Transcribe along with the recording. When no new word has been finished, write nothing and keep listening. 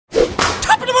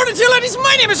morning, ladies.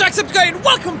 My name is Jacksepticeye, and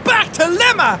welcome back to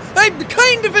Lemma. I'm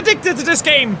kind of addicted to this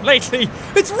game lately.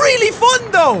 It's really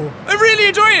fun, though. I really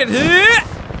enjoy it.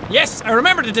 Yes, I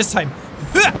remembered it this time.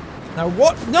 Now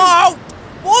what? No!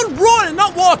 Wall run,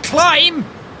 not wall climb.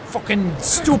 Fucking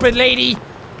stupid lady.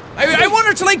 I want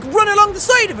her to, like, run along the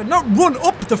side of it, not run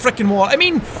up the frickin' wall. I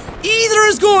mean, either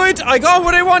is good. I got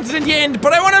what I wanted in the end,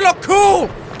 but I want to look cool.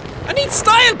 I need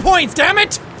style points, damn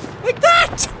it. Like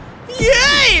that.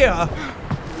 Yeah!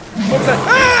 What's that?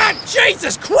 Ah!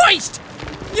 Jesus Christ!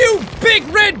 You big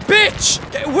red bitch!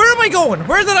 Where am I going?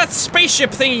 Where did that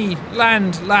spaceship thingy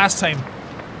land last time?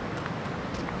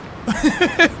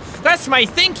 That's my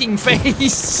thinking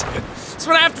face. That's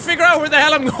what I have to figure out where the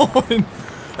hell I'm going.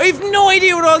 I have no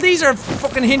idea what all these are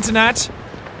fucking hinting at.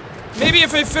 Maybe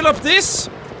if I fill up this?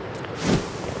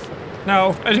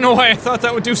 No, I don't know why I thought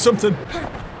that would do something.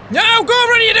 No, go,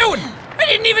 what are you doing? I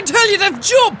didn't even tell you to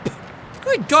jump!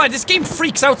 Good God, this game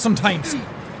freaks out sometimes.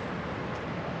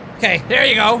 Okay, there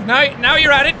you go. Now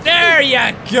you're at it. There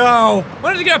you go. I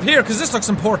wanted to get up here because this looks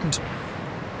important.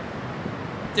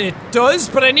 It does,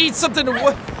 but I need something to.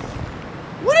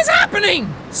 What is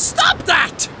happening? Stop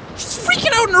that! She's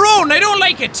freaking out on her own. I don't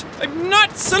like it. I'm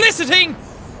not soliciting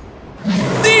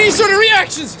these sort of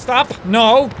reactions. Stop.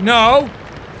 No.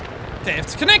 Okay, I have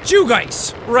to connect you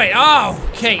guys. Right. Oh,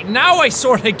 okay. Now I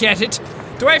sort of get it.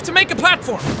 Do I have to make a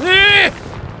platform?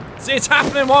 See, it's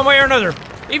happening one way or another.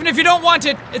 Even if you don't want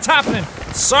it, it's happening.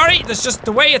 Sorry, that's just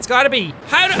the way it's gotta be.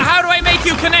 How do I make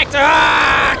you connect?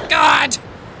 Ah, God!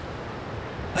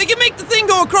 I can make the thing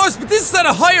go across, but this is at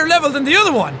a higher level than the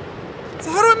other one.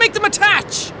 So how do I make them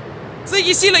attach? It's like,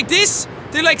 you see, like this?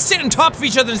 They like sit on top of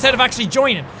each other instead of actually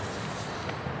joining.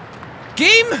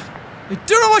 Game? I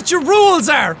don't know what your rules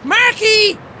are.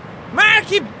 Marky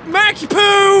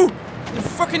Poo! The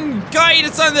fucking guy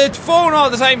that's on the phone all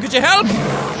the time, could you help?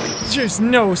 Just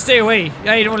no, stay away.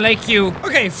 I don't like you.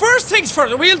 Okay, first things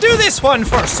first. We'll do this one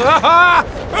first.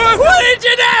 What did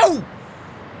you do?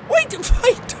 Wait,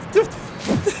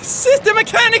 the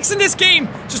mechanics in this game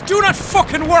just do not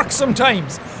fucking work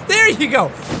sometimes. There you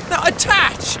go. Now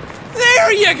attach.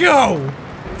 There you go.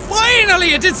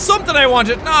 Finally, it did something I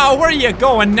wanted. Now, where are you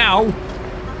going now?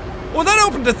 Well, that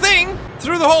opened the thing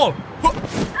through the hole.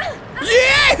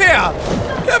 Yeah!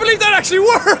 Can't believe that actually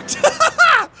worked!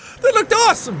 That looked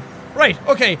awesome! Right,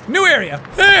 okay, new area.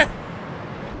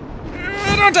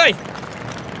 Don't die!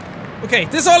 Okay,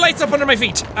 this all lights up under my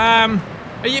feet.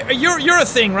 You're a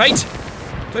thing, right? Do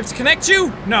I have to connect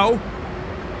you? No.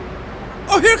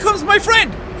 Oh, here comes my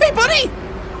friend! Hey, buddy!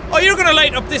 Oh, you're gonna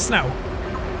light up this now.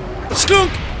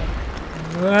 Skunk!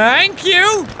 Thank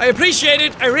you! I appreciate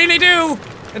it, I really do!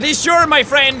 At least you're my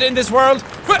friend in this world.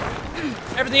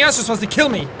 Everything else is supposed to kill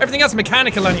me. Everything else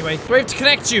mechanical anyway. Do I have to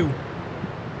connect you?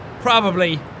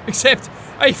 Probably. Except,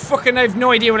 I have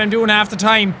no idea what I'm doing half the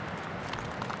time.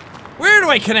 Where do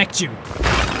I connect you?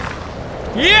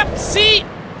 Yep, see?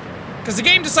 Because the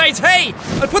game decides, hey,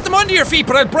 I'll put them under your feet,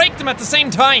 but I'll break them at the same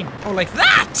time. Oh, like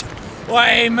that?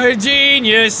 I'm a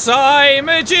genius, I'm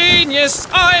a genius,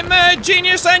 I'm a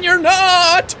genius, and you're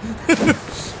not!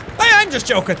 I'm just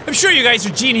joking. I'm sure you guys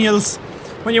are genials.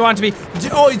 When you want to be,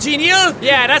 oh, genial?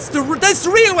 Yeah, that's the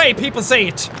real way people say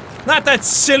it. Not that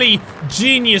silly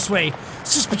genius way.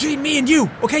 It's just between me and you,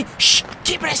 okay? Shh,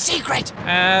 keep it a secret.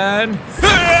 And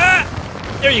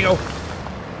there you go.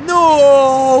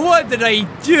 No, what did I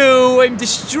do? I'm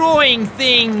destroying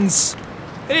things.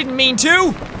 I didn't mean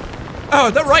to.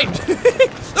 Oh, that rhymed.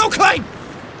 No, climb.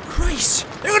 Christ,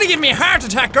 they're gonna give me a heart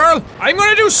attack, girl. I'm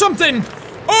gonna do something.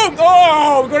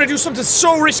 Oh, I'm gonna do something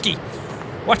so risky.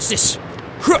 Watch this.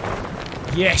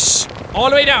 Yes.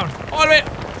 All the way down. All the way.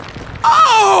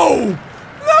 Oh!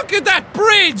 Look at that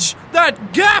bridge!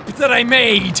 That gap that I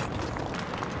made!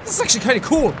 This is actually kind of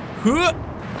cool.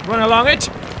 Run along it.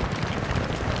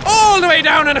 All the way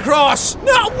down and across.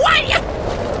 No,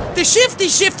 why? The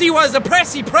shifty was the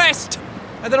pressed.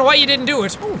 I don't know why you didn't do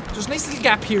it. Oh, there's a nice little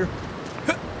gap here.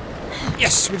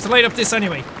 Yes, we have to light up this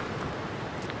anyway.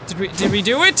 Did we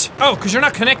do it? Oh, because you're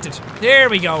not connected. There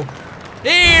we go.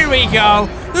 There we go.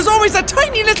 There's always a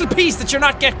tiny little piece that you're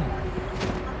not getting.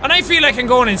 And I feel like I'm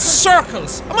going in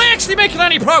circles. Am I actually making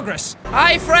any progress?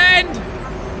 Hi, friend.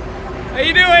 How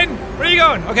you doing? Where are you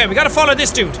going? Okay, we gotta follow this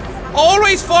dude.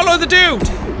 Always follow the dude.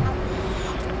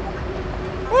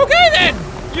 Okay then.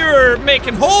 You're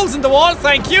making holes in the wall,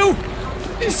 thank you.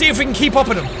 Let's see if we can keep up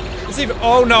with him. Let's see if,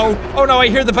 oh no, I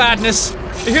hear the badness.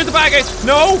 I hear the bad guys.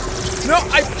 No,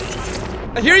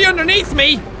 I hear you underneath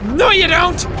me. No, you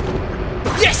don't.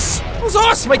 Yes! That was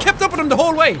awesome! I kept up with him the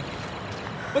whole way.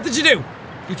 What did you do?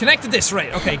 You connected this,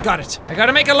 right? Okay, got it. I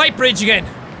gotta make a light bridge again.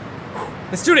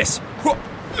 Let's do this.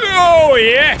 Oh,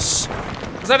 yes!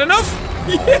 Is that enough?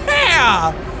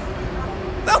 Yeah!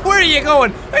 Now where are you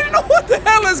going? I don't know what the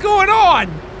hell is going on!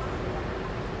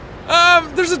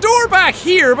 There's a door back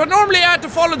here, but normally I have to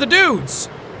follow the dudes.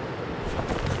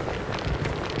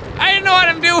 I don't know what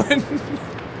I'm doing.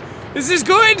 Is this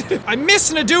good? I'm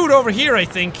missing a dude over here, I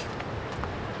think.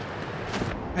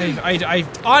 I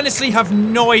honestly have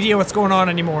no idea what's going on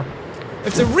anymore. I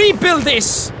have to rebuild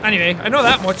this. Anyway, I know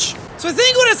that much. So I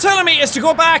think what it's telling me is to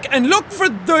go back and look for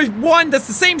the one that's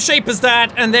the same shape as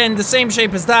that, and then the same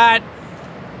shape as that,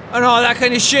 and all that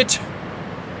kind of shit.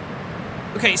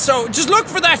 Okay, so just look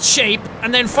for that shape,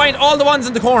 and then find all the ones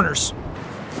in the corners.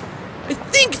 I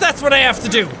think that's what I have to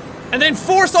do. And then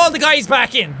force all the guys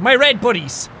back in, my red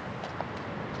buddies.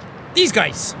 These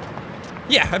guys.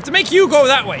 Yeah, I have to make you go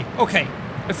that way. Okay,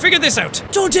 I figured this out.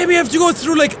 Don't tell me I have to go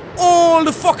through, like, all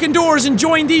the fucking doors and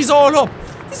join these all up.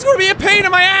 This is gonna be a pain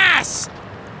in my ass!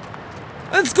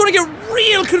 And it's gonna get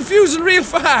real confusing real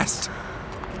fast.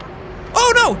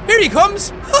 Oh no! Here he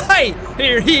comes! Hi!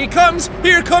 Here he comes!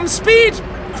 Here comes speed!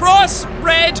 Cross,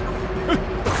 red!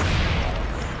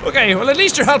 Okay, well at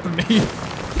least you're helping me.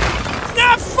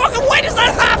 Nah, fucking why does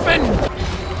that happen?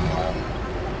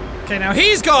 Okay, now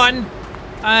he's gone.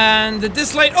 And did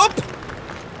this light up?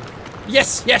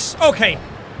 Yes, yes, okay.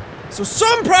 So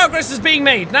some progress is being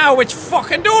made. Now which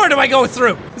fucking door do I go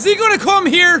through? Is he gonna come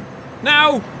here?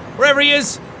 Now? Wherever he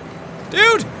is?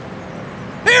 Dude!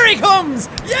 Here he comes!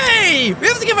 Yay! We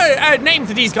have to give a name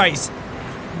to these guys.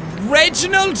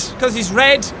 Reginald? Because he's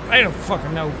red? I don't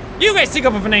fucking know. You guys think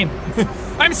up of a name.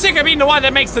 I'm sick of being the one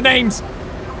that makes the names.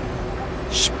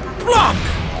 Splonk!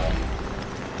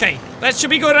 Okay, that should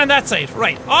be good on that side.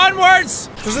 Right, onwards!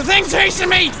 There's a thing chasing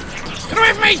me! Get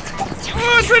away from me!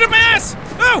 Oh, it's right up my ass!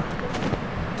 No!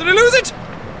 Did I lose it?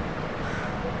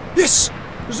 Yes!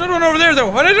 There's another one over there though,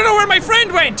 and I don't know where my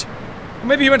friend went! Or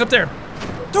maybe he went up there.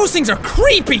 Those things are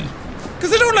creepy!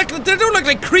 Because they don't look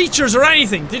like creatures or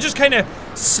anything. They just kind of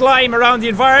slime around the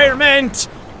environment.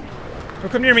 Don't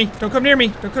come near me. Don't come near me.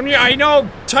 Don't come near. I know.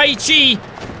 Tai Chi.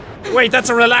 Wait, that's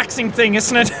a relaxing thing,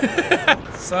 isn't it?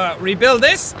 So, rebuild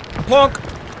this. Plonk.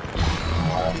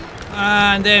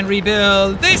 And then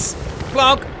rebuild this.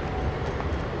 Plonk.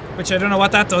 Which I don't know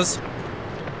what that does.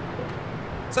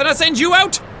 So that send you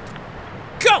out?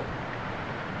 Go!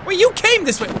 Wait, you came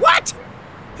this way. What?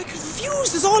 I'm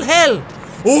confused as all hell.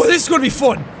 Oh, this is gonna be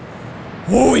fun.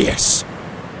 Oh, yes.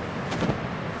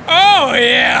 Oh,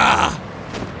 yeah.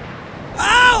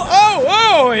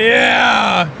 Oh,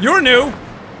 yeah. You're new.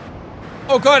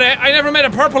 Oh, God, I never met a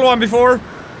purple one before.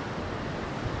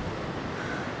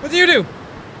 What do you do?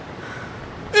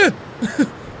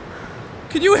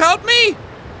 Can you help me?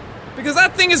 Because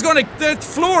that thing is gonna, the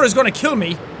floor is gonna kill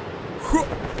me.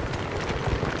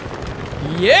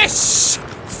 Yes!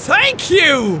 Thank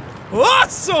you!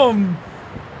 Awesome!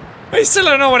 I still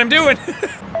don't know what I'm doing.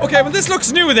 Okay, well this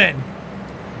looks new then.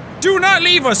 Do not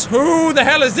leave us. Who the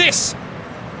hell is this?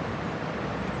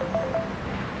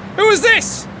 Who is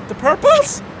this? The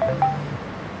purples?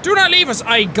 Do not leave us.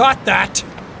 I got that.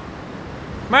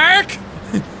 Mark?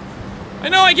 I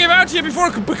know I gave out to you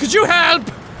before, but could you help?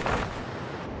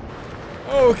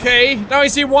 Okay, now I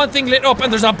see one thing lit up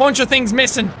and there's a bunch of things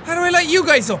missing. How do I light you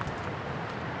guys up?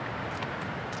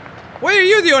 Why are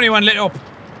you the only one lit up?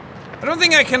 I don't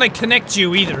think I can, like, connect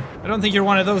you either. I don't think you're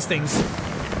one of those things.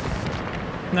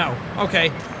 No. Okay.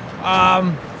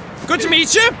 Good to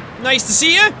meet you. Nice to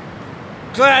see you.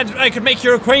 Glad I could make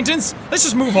your acquaintance. Let's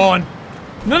just move on.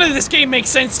 None of this game makes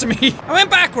sense to me. I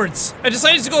went backwards. I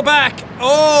decided to go back.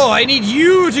 Oh, I need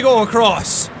you to go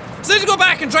across. I decided to go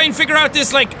back and try and figure out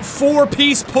this, like,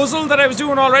 4-piece puzzle that I was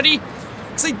doing already.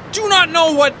 Because I do not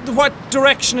know what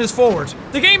direction is forward.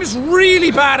 The game is really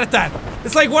bad at that.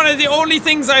 It's like one of the only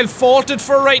things I'll fault it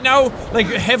for right now, like,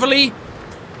 heavily.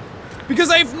 Because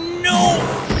I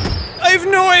have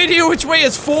no idea which way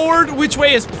is forward, which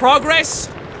way is progress.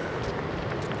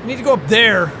 I need to go up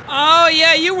there. Oh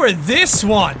yeah, you were this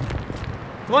one.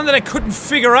 The one that I couldn't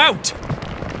figure out.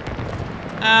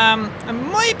 I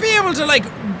might be able to, like,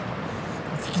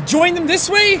 join them this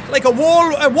way? Like a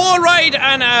wall ride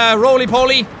and a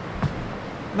roly-poly?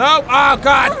 No? Oh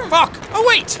god, fuck. Oh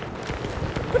wait!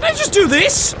 Couldn't I just do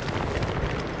this?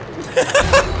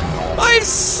 I'm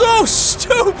so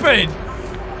stupid!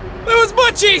 That was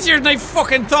much easier than I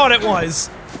fucking thought it was.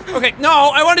 Okay,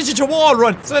 no, I wanted you to wall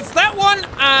run. So that's that one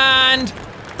and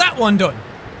that one done.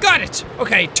 Got it.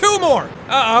 Okay, 2 more.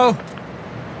 Uh-oh.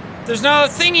 There's no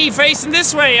thingy facing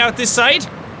this way out this side.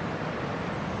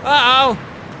 Uh-oh.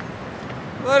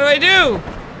 What do I do?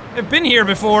 I've been here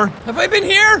before. Have I been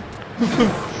here?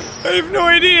 I have no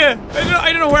idea.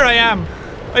 I don't know where I am.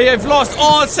 I've lost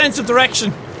all sense of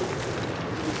direction.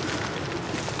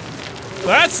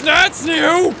 That's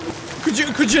new.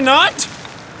 Could you not?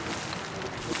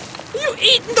 Are you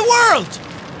eating the world?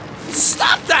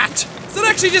 Stop that! Is that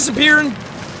actually disappearing?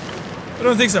 I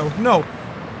don't think so. No.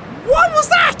 What was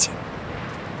that?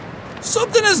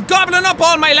 Something is gobbling up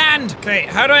all my land. Okay,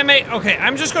 how do I make... Okay,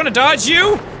 I'm just gonna dodge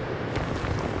you.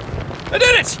 I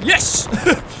did it! Yes!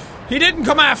 He didn't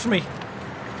come after me.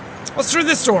 What's through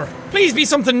this door? Please be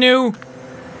something new.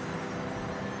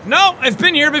 No, I've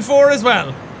been here before as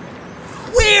well.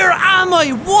 Where am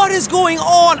I? What is going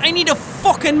on? I need a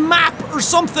fucking map or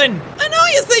something. I know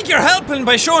you think you're helping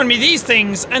by showing me these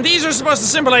things, and these are supposed to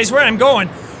symbolize where I'm going,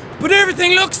 but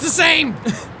everything looks the same.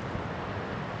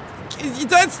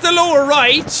 That's the lower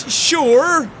right,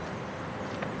 sure.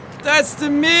 That's the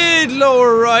mid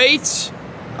lower right.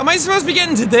 Am I supposed to be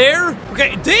getting to there?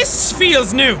 Okay, this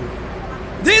feels new.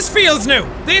 This feels new.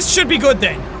 This should be good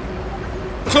then.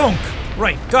 Clunk.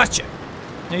 Right, gotcha.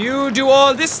 Now you do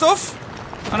all this stuff,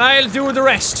 and I'll do the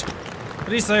rest. At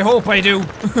least I hope I do.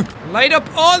 Light up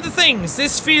all the things.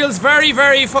 This feels very,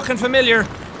 very fucking familiar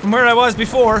from where I was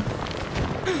before.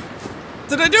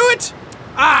 Did I do it?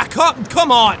 Ah,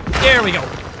 come on. There we go.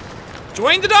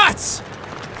 Join the dots.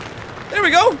 There we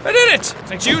go. I did it.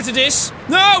 Thank you to this.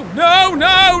 No.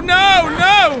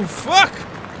 Fuck.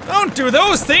 Don't do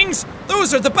those things.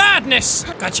 Those are the badness.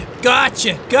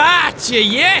 Gotcha.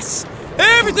 Yes.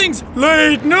 Everything's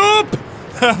lighting up.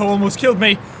 Almost killed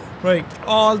me. Right,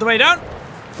 all the way down.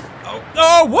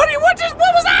 Oh, what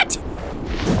was that?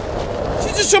 She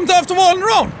just jumped off the wall on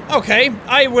her own. Okay,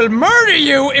 I will murder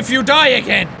you if you die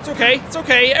again. It's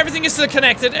okay. Everything is still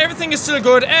connected. Everything is still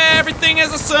good. Everything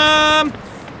is awesome.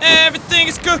 Everything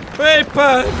is good.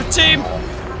 Paper team.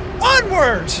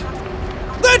 Onward.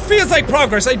 That feels like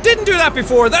progress. I didn't do that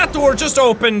before. That door just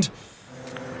opened.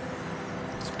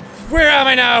 Where am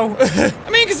I now? I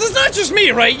mean, because it's not just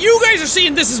me, right? You guys are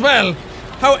seeing this as well.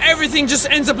 How everything just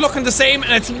ends up looking the same,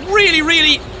 and it's really,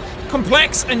 really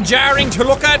complex and jarring to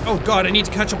look at. Oh god, I need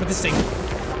to catch up with this thing.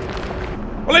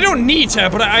 Well, I don't need to,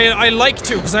 but I like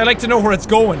to, because I like to know where it's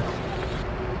going.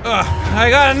 Ugh, I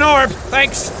got an orb.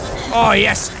 Thanks. Oh,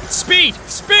 yes. Speed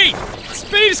is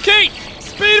key.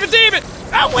 Speed of a demon.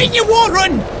 Oh, wait, you won't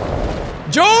run.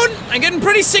 Joan, I'm getting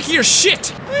pretty sick of your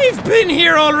shit. I've been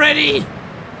here already.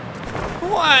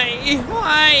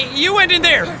 Why? You went in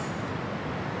there.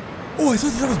 Oh, I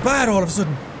thought that was bad all of a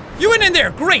sudden. You went in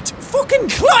there, great. Fucking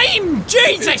climb,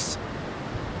 Jesus.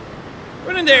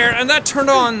 Went in there and that turned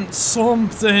on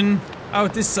something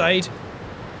out this side.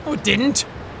 No, it didn't.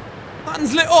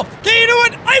 Nothing's lit up. Okay, you know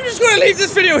what? I'm just gonna leave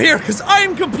this video here because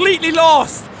I'm completely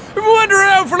lost. I've been wandering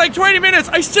around for like 20 minutes.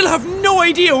 I still have no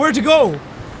idea where to go.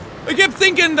 I kept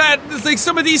thinking that it's like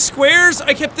some of these squares.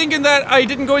 I kept thinking that I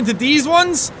didn't go into these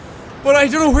ones, but I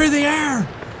don't know where they are.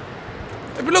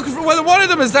 I've been looking for, well, one of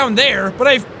them is down there, but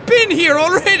I've been here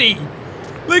already.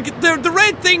 Like, the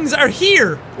red things are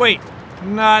here. Wait,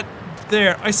 not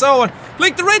there. I saw one.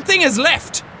 Like, the red thing has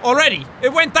left already.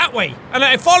 It went that way, and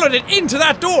I followed it into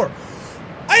that door.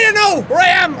 I don't know where I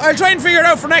am. I'll try and figure it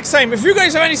out for next time. If you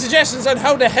guys have any suggestions on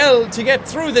how the hell to get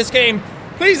through this game,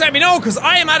 please let me know, because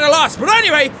I am at a loss. But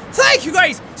anyway, thank you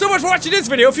guys so much for watching this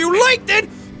video. If you liked it,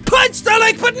 punch the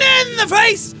like button in the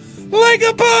face like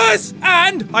a boss,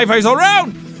 and high fives all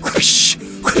around. Whoosh,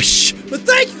 whoosh. But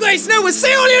thank you guys. Now we'll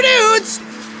see all you dudes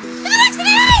in the next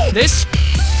video. This.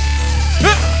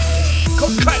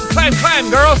 Climb,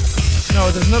 girl.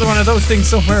 No, there's another one of those things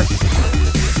somewhere.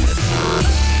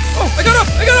 Oh, I got up!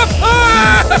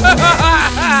 Ah!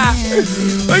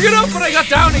 I got up, but I got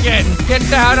down again. Get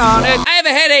down on it. I have a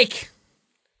headache,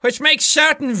 which makes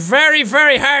shouting very,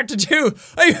 very hard to do.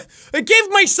 I gave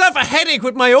myself a headache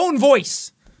with my own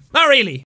voice. Not really.